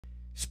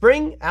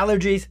Spring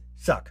allergies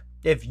suck.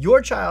 If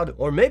your child,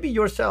 or maybe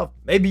yourself,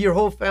 maybe your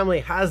whole family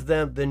has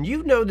them, then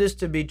you know this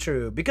to be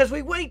true because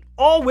we wait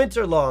all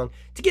winter long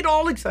to get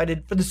all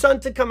excited for the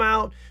sun to come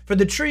out, for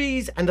the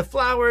trees and the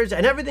flowers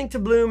and everything to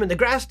bloom and the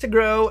grass to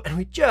grow, and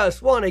we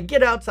just want to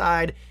get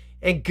outside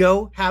and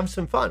go have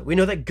some fun. We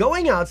know that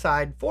going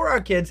outside for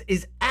our kids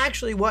is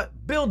actually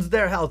what builds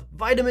their health.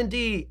 Vitamin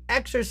D,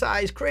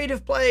 exercise,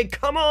 creative play,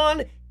 come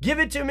on, give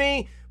it to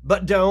me,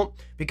 but don't,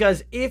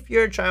 because if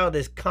your child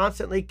is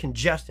constantly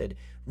congested,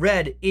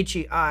 red,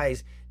 itchy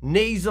eyes,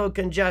 nasal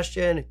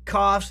congestion,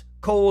 coughs,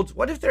 colds,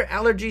 what if their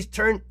allergies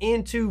turn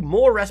into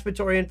more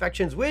respiratory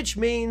infections, which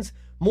means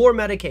more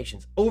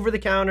medications, over the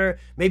counter,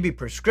 maybe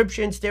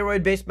prescription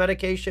steroid-based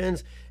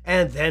medications,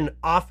 and then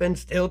often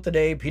still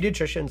today,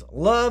 pediatricians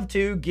love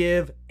to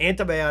give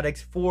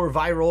antibiotics for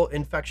viral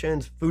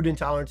infections, food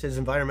intolerances,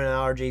 environmental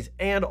allergies,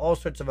 and all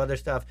sorts of other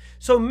stuff.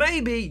 So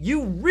maybe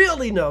you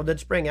really know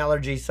that spring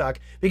allergies suck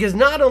because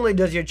not only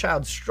does your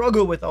child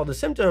struggle with all the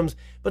symptoms,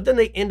 but then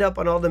they end up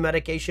on all the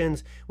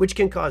medications, which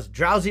can cause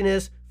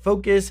drowsiness,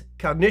 focus,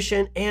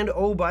 cognition, and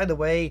oh, by the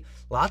way,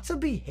 lots of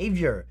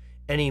behavior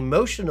and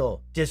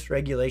emotional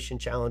dysregulation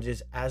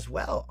challenges as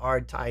well are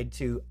tied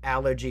to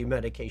allergy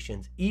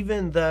medications,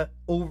 even the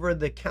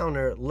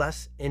over-the-counter,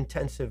 less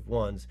intensive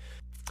ones.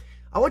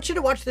 I want you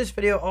to watch this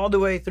video all the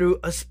way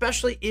through,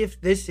 especially if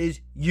this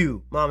is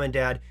you, mom and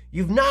dad.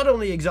 You've not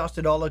only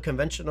exhausted all of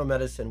conventional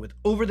medicine with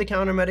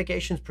over-the-counter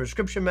medications,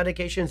 prescription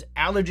medications,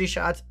 allergy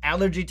shots,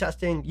 allergy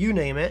testing, you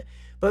name it,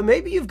 but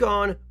maybe you've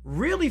gone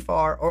really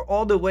far or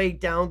all the way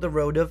down the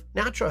road of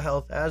natural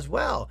health as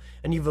well.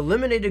 And you've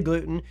eliminated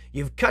gluten,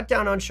 you've cut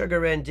down on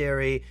sugar and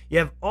dairy, you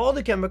have all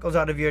the chemicals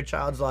out of your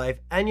child's life,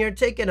 and you're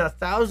taking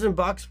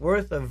 $1,000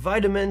 worth of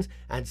vitamins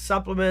and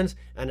supplements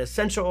and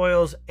essential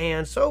oils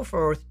and so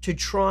forth to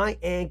try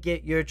and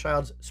get your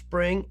child's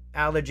spring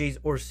allergies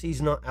or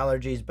seasonal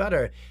allergies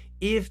better.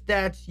 If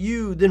that's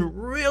you, then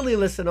really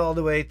listen all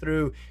the way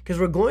through, because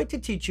we're going to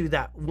teach you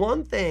that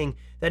one thing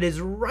that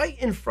is right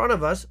in front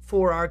of us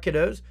for our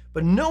kiddos,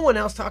 but no one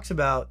else talks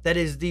about, that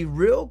is the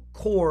real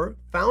core,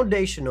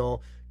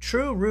 foundational,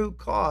 true root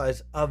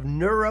cause of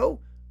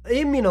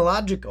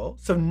neuroimmunological,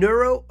 so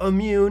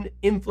neuroimmune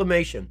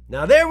inflammation.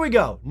 Now there we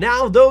go.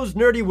 Now those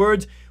nerdy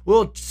words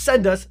will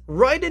send us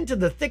right into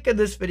the thick of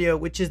this video,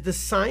 which is the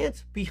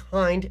science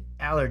behind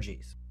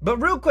allergies. But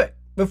real quick,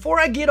 before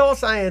I get all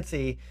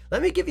sciencey,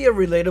 let me give you a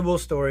relatable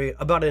story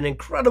about an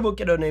incredible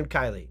kiddo named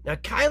Kylie. Now,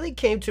 Kylie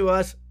came to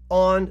us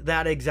on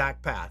that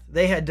exact path.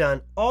 They had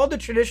done all the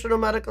traditional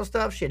medical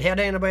stuff. She had had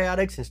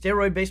antibiotics and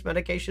steroid-based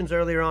medications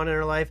earlier on in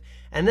her life,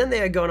 and then they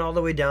had gone all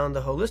the way down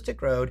the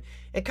holistic road,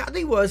 and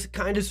Kylie was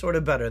kind of sort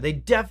of better. They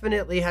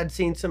definitely had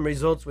seen some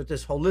results with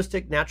this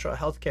holistic natural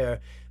health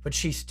care, but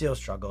she still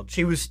struggled.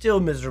 She was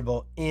still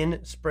miserable in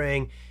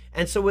spring.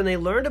 And so when they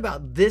learned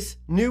about this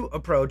new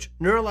approach,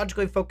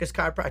 neurologically focused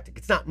chiropractic,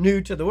 it's not new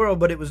to the world,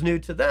 but it was new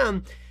to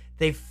them.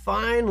 They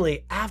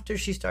finally, after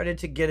she started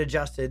to get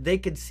adjusted, they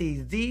could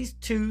see these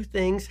two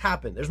things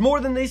happen. There's more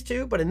than these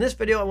two, but in this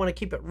video, I want to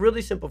keep it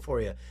really simple for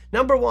you.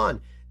 Number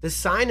one, the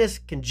sinus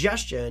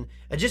congestion,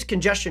 just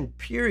congestion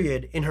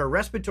period in her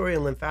respiratory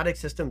and lymphatic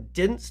system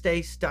didn't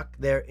stay stuck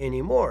there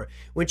anymore.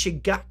 When she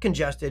got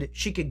congested,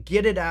 she could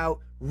get it out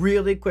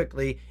really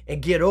quickly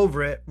and get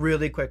over it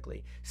really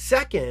quickly.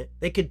 Second,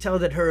 they could tell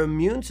that her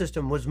immune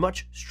system was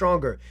much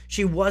stronger.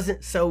 She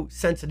wasn't so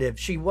sensitive.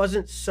 She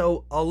wasn't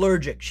so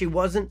allergic. She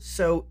wasn't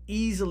so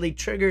easily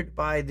triggered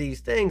by these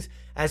things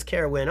as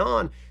care went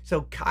on.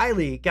 So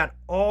Kylie got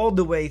all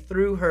the way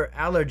through her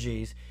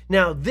allergies.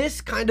 Now,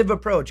 this kind of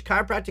approach,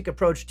 chiropractic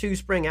approach to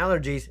spring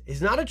allergies, is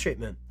not a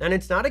treatment and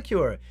it's not a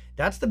cure.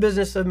 That's the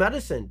business of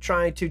medicine,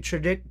 trying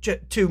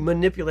to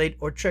manipulate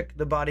or trick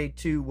the body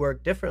to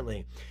work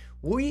differently.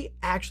 We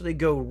actually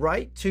go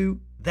right to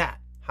that,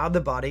 how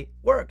the body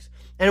works.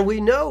 And we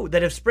know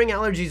that if spring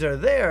allergies are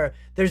there,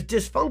 there's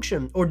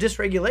dysfunction or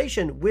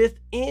dysregulation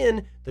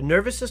within the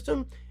nervous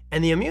system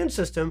and the immune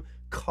system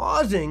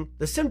causing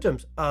the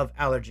symptoms of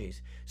allergies.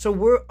 So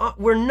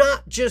we're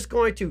not just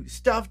going to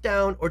stuff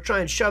down or try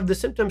and shove the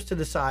symptoms to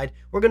the side.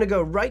 We're going to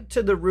go right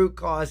to the root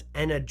cause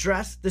and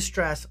address the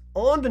stress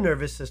on the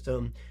nervous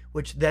system,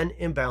 which then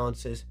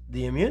imbalances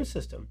the immune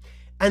system.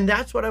 And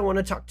that's what I want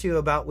to talk to you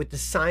about with the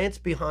science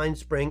behind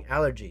spring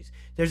allergies.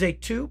 There's a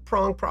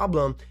two-pronged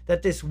problem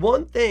that this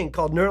one thing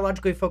called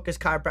neurologically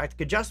focused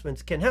chiropractic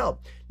adjustments can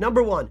help.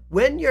 Number one,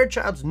 when your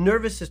child's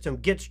nervous system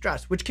gets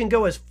stressed, which can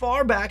go as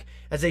far back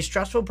as a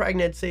stressful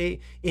pregnancy,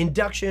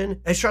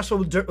 induction, a stressful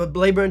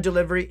labor and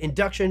delivery,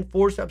 induction,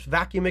 forceps,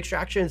 vacuum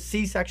extraction,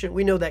 C-section.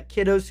 We know that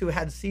kiddos who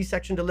had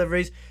C-section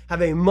deliveries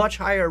have a much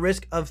higher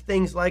risk of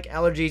things like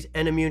allergies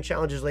and immune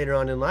challenges later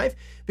on in life,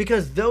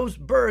 because those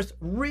births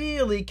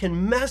really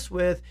can mess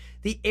with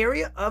the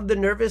area of the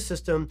nervous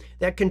system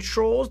that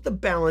controls the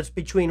balance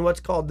between what's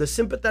called the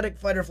sympathetic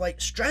fight or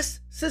flight stress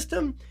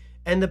system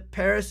and the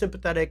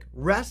parasympathetic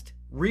rest,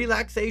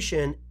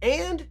 relaxation,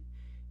 and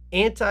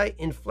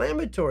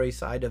anti-inflammatory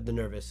side of the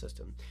nervous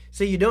system.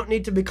 So you don't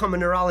need to become a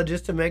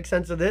neurologist to make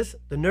sense of this.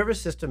 The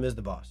nervous system is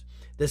the boss.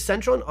 The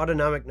central and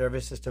autonomic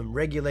nervous system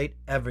regulate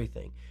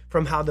everything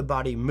from how the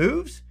body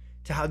moves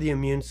to how the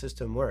immune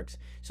system works.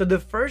 So the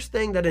first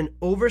thing that an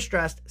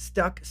overstressed,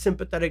 stuck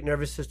sympathetic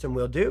nervous system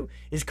will do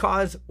is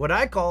cause what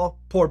I call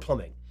poor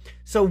plumbing.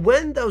 So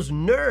when those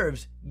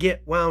nerves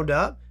get wound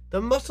up,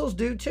 the muscles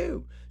do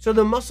too. So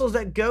the muscles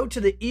that go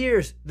to the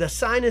ears, the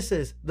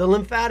sinuses, the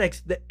lymphatics,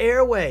 the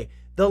airway,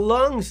 the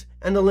lungs,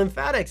 and the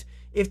lymphatics,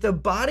 if the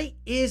body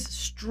is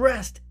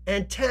stressed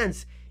and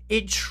tense,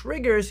 it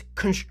triggers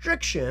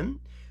constriction,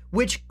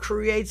 which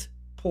creates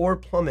poor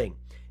plumbing.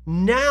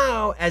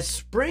 Now, as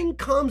spring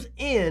comes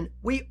in,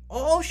 we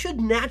all should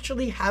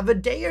naturally have a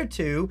day or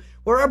two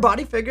where our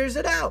body figures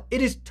it out.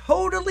 It is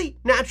totally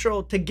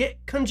natural to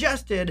get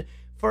congested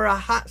for a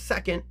hot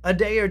second, a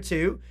day or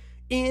two,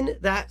 in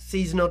that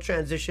seasonal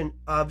transition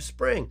of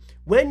spring.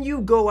 When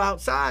you go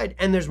outside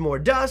and there's more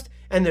dust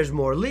and there's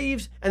more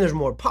leaves and there's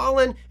more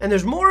pollen and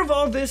there's more of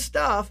all this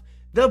stuff,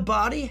 the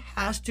body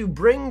has to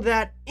bring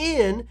that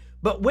in.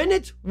 But when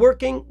it's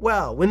working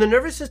well, when the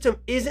nervous system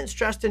isn't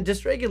stressed and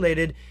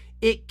dysregulated,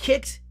 it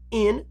kicks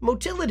in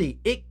motility.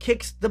 It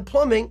kicks the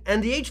plumbing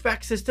and the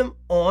HVAC system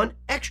on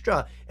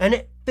extra, and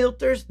it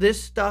filters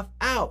this stuff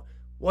out.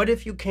 What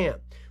if you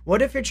can't?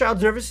 What if your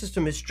child's nervous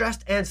system is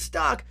stressed and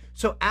stuck?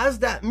 So as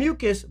that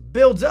mucus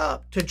builds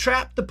up to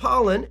trap the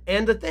pollen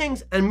and the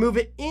things and move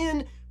it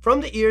in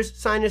from the ears,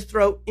 sinus,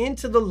 throat,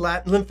 into the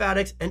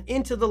lymphatics and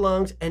into the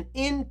lungs and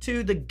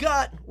into the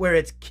gut where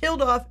it's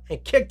killed off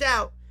and kicked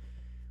out,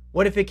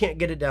 what if it can't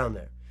get it down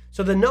there?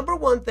 So the number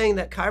one thing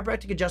that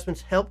chiropractic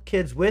adjustments help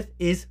kids with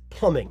is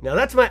plumbing. Now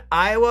that's my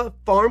Iowa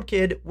farm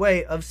kid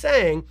way of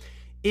saying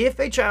if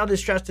a child is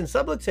stressed and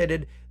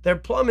subluxated, their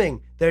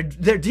plumbing, their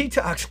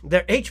detox,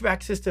 their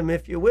HVAC system,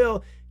 if you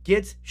will,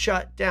 gets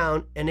shut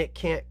down and it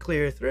can't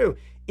clear through.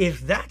 If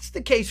that's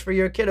the case for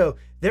your kiddo,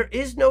 there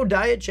is no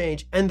diet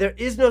change and there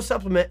is no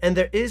supplement and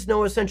there is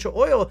no essential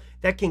oil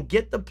that can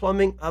get the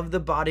plumbing of the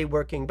body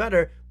working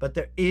better, but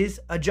there is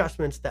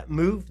adjustments that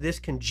move this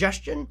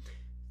congestion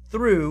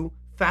through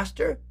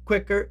faster,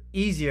 quicker,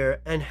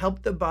 easier, and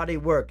help the body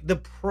work. The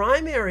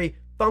primary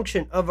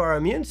function of our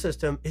immune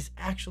system is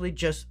actually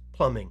just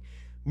plumbing.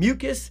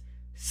 Mucus,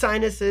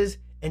 sinuses,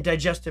 and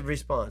digestive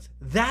response.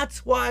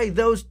 That's why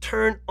those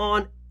turn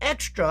on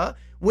extra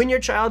when your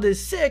child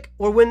is sick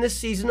or when the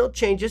seasonal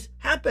changes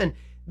happen.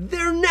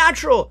 They're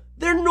natural,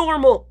 they're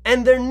normal,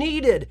 and they're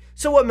needed.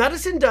 So what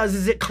medicine does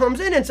is it comes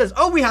in and says,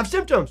 oh, we have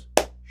symptoms.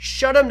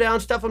 Shut them down,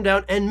 stuff them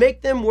down, and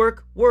make them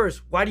work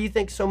worse. Why do you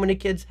think so many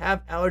kids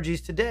have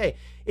allergies today?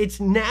 It's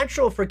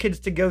natural for kids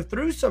to go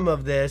through some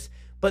of this,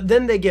 but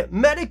then they get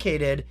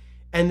medicated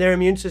and their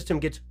immune system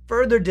gets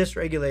further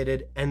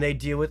dysregulated and they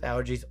deal with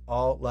allergies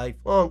all life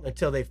long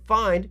until they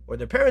find, or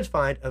their parents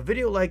find, a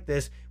video like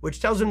this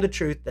which tells them the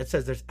truth that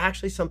says there's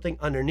actually something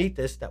underneath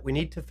this that we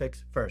need to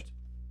fix first.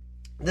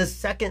 The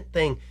second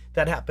thing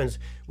that happens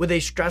with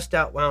a stressed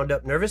out, wound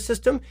up nervous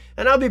system,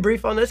 and I'll be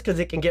brief on this because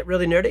it can get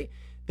really nerdy,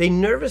 the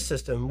nervous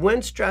system,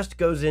 when stressed,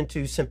 goes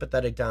into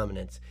sympathetic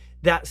dominance.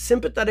 That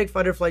sympathetic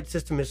fight or flight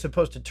system is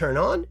supposed to turn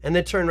on and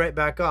then turn right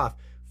back off.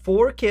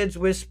 For kids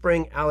with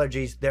spring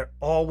allergies, they're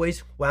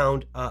always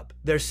wound up.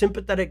 Their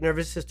sympathetic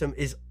nervous system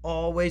is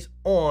always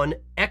on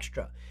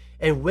extra.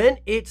 And when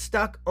it's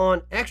stuck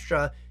on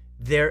extra,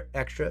 they're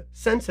extra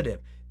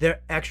sensitive.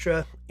 They're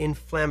extra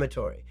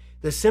inflammatory.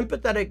 The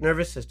sympathetic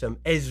nervous system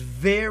is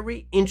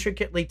very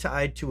intricately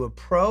tied to a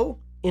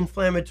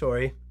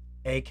pro-inflammatory,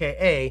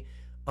 aka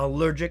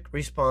allergic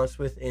response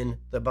within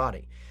the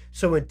body.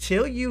 So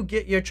until you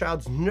get your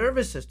child's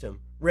nervous system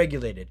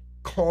regulated,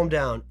 calmed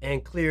down,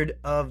 and cleared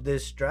of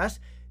this stress,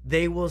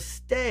 they will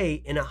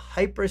stay in a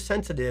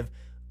hypersensitive,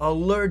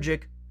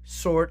 allergic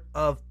sort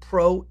of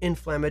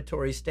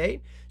pro-inflammatory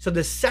state. So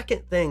the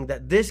second thing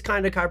that this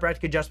kind of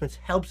chiropractic adjustments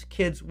helps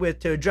kids with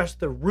to address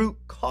the root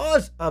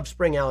cause of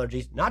spring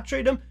allergies, not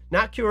treat them,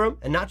 not cure them,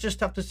 and not just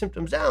stuff the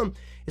symptoms down,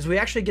 is we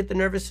actually get the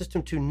nervous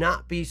system to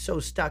not be so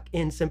stuck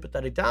in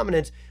sympathetic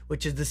dominance,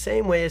 which is the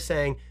same way as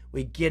saying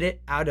we get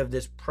it out of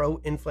this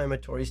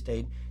pro-inflammatory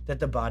state that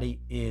the body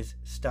is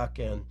stuck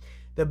in.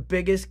 The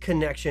biggest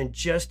connection,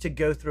 just to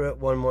go through it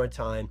one more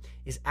time,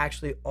 is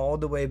actually all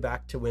the way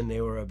back to when they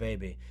were a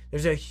baby.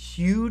 There's a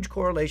huge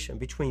correlation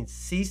between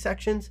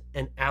C-sections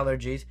and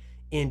allergies,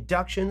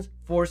 inductions,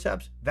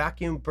 forceps,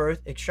 vacuum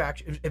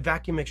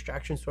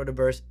extraction sort of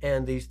births,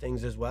 and these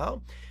things as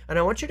well. And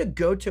I want you to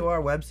go to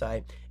our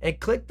website and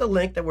click the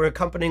link that we're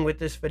accompanying with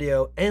this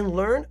video and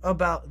learn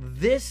about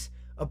this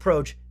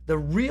approach, the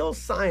real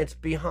science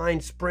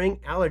behind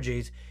spring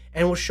allergies,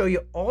 and we'll show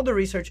you all the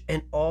research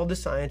and all the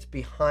science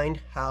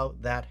behind how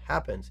that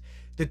happens.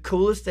 The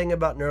coolest thing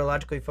about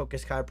neurologically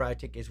focused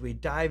chiropractic is we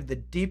dive the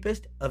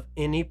deepest of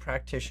any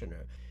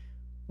practitioner.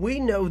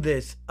 We know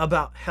this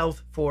about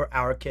health for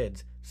our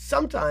kids.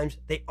 Sometimes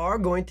they are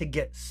going to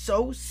get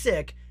so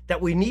sick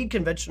that we need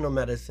conventional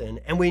medicine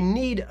and we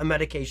need a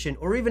medication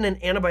or even an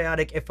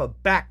antibiotic if a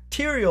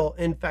bacterial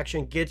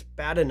infection gets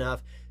bad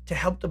enough to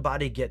help the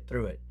body get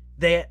through it.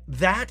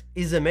 That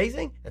is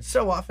amazing, and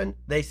so often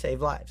they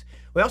save lives.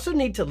 We also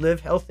need to live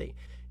healthy.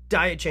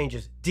 diet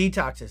changes,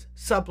 detoxes,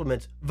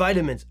 supplements,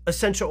 vitamins,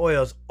 essential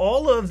oils,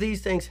 all of these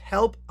things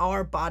help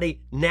our body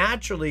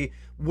naturally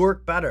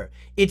work better.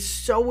 It's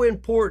so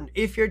important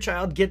if your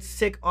child gets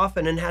sick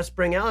often and has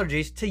spring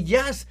allergies to,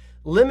 yes,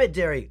 limit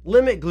dairy,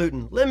 limit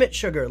gluten, limit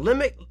sugar,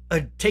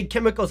 take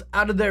chemicals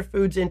out of their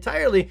foods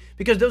entirely,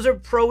 because those are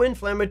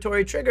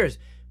pro-inflammatory triggers.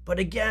 But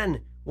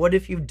again, what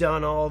if you've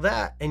done all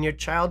that and your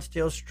child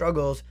still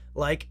struggles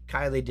like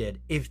Kylie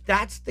did? If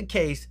that's the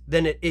case,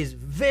 then it is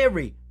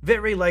very,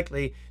 very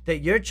likely that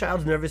your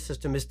child's nervous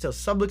system is still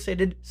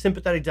subluxated,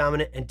 sympathetic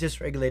dominant, and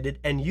dysregulated,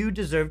 and you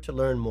deserve to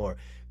learn more.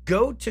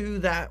 Go to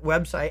that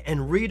website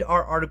and read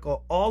our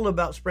article all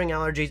about spring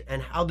allergies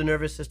and how the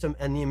nervous system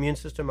and the immune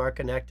system are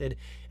connected.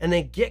 And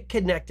then get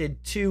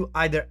connected to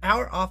either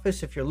our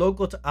office if you're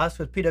local to us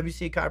with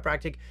PwC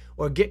Chiropractic,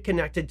 or get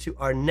connected to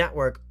our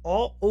network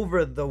all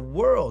over the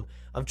world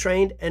of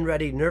trained and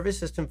ready nervous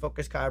system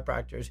focused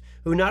chiropractors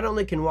who not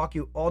only can walk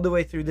you all the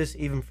way through this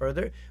even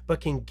further,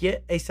 but can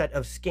get a set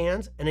of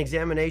scans and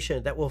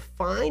examination that will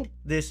find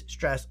this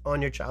stress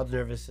on your child's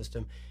nervous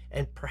system,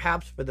 and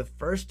perhaps for the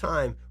first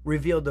time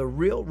reveal the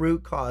real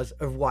root cause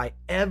of why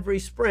every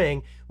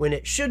spring, when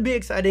it should be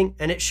exciting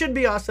and it should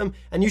be awesome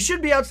and you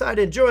should be outside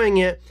enjoying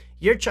it,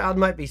 your child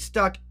might be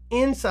stuck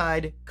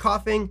inside,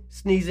 coughing,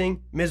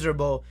 sneezing,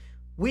 miserable.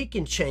 We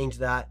can change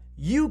that.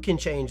 You can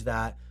change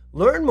that.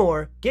 Learn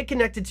more. Get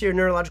connected to your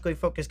neurologically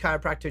focused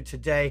chiropractor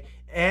today.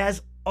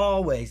 As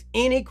always,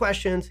 any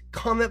questions,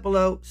 comment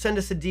below, send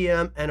us a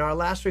DM. And our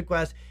last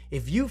request,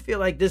 if you feel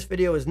like this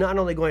video is not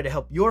only going to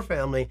help your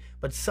family,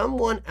 but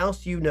someone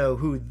else you know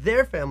who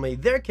their family,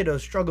 their kiddo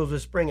struggles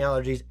with spring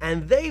allergies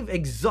and they've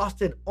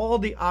exhausted all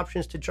the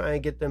options to try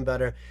and get them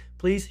better,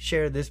 please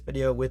share this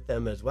video with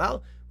them as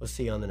well. We'll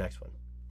see you on the next one.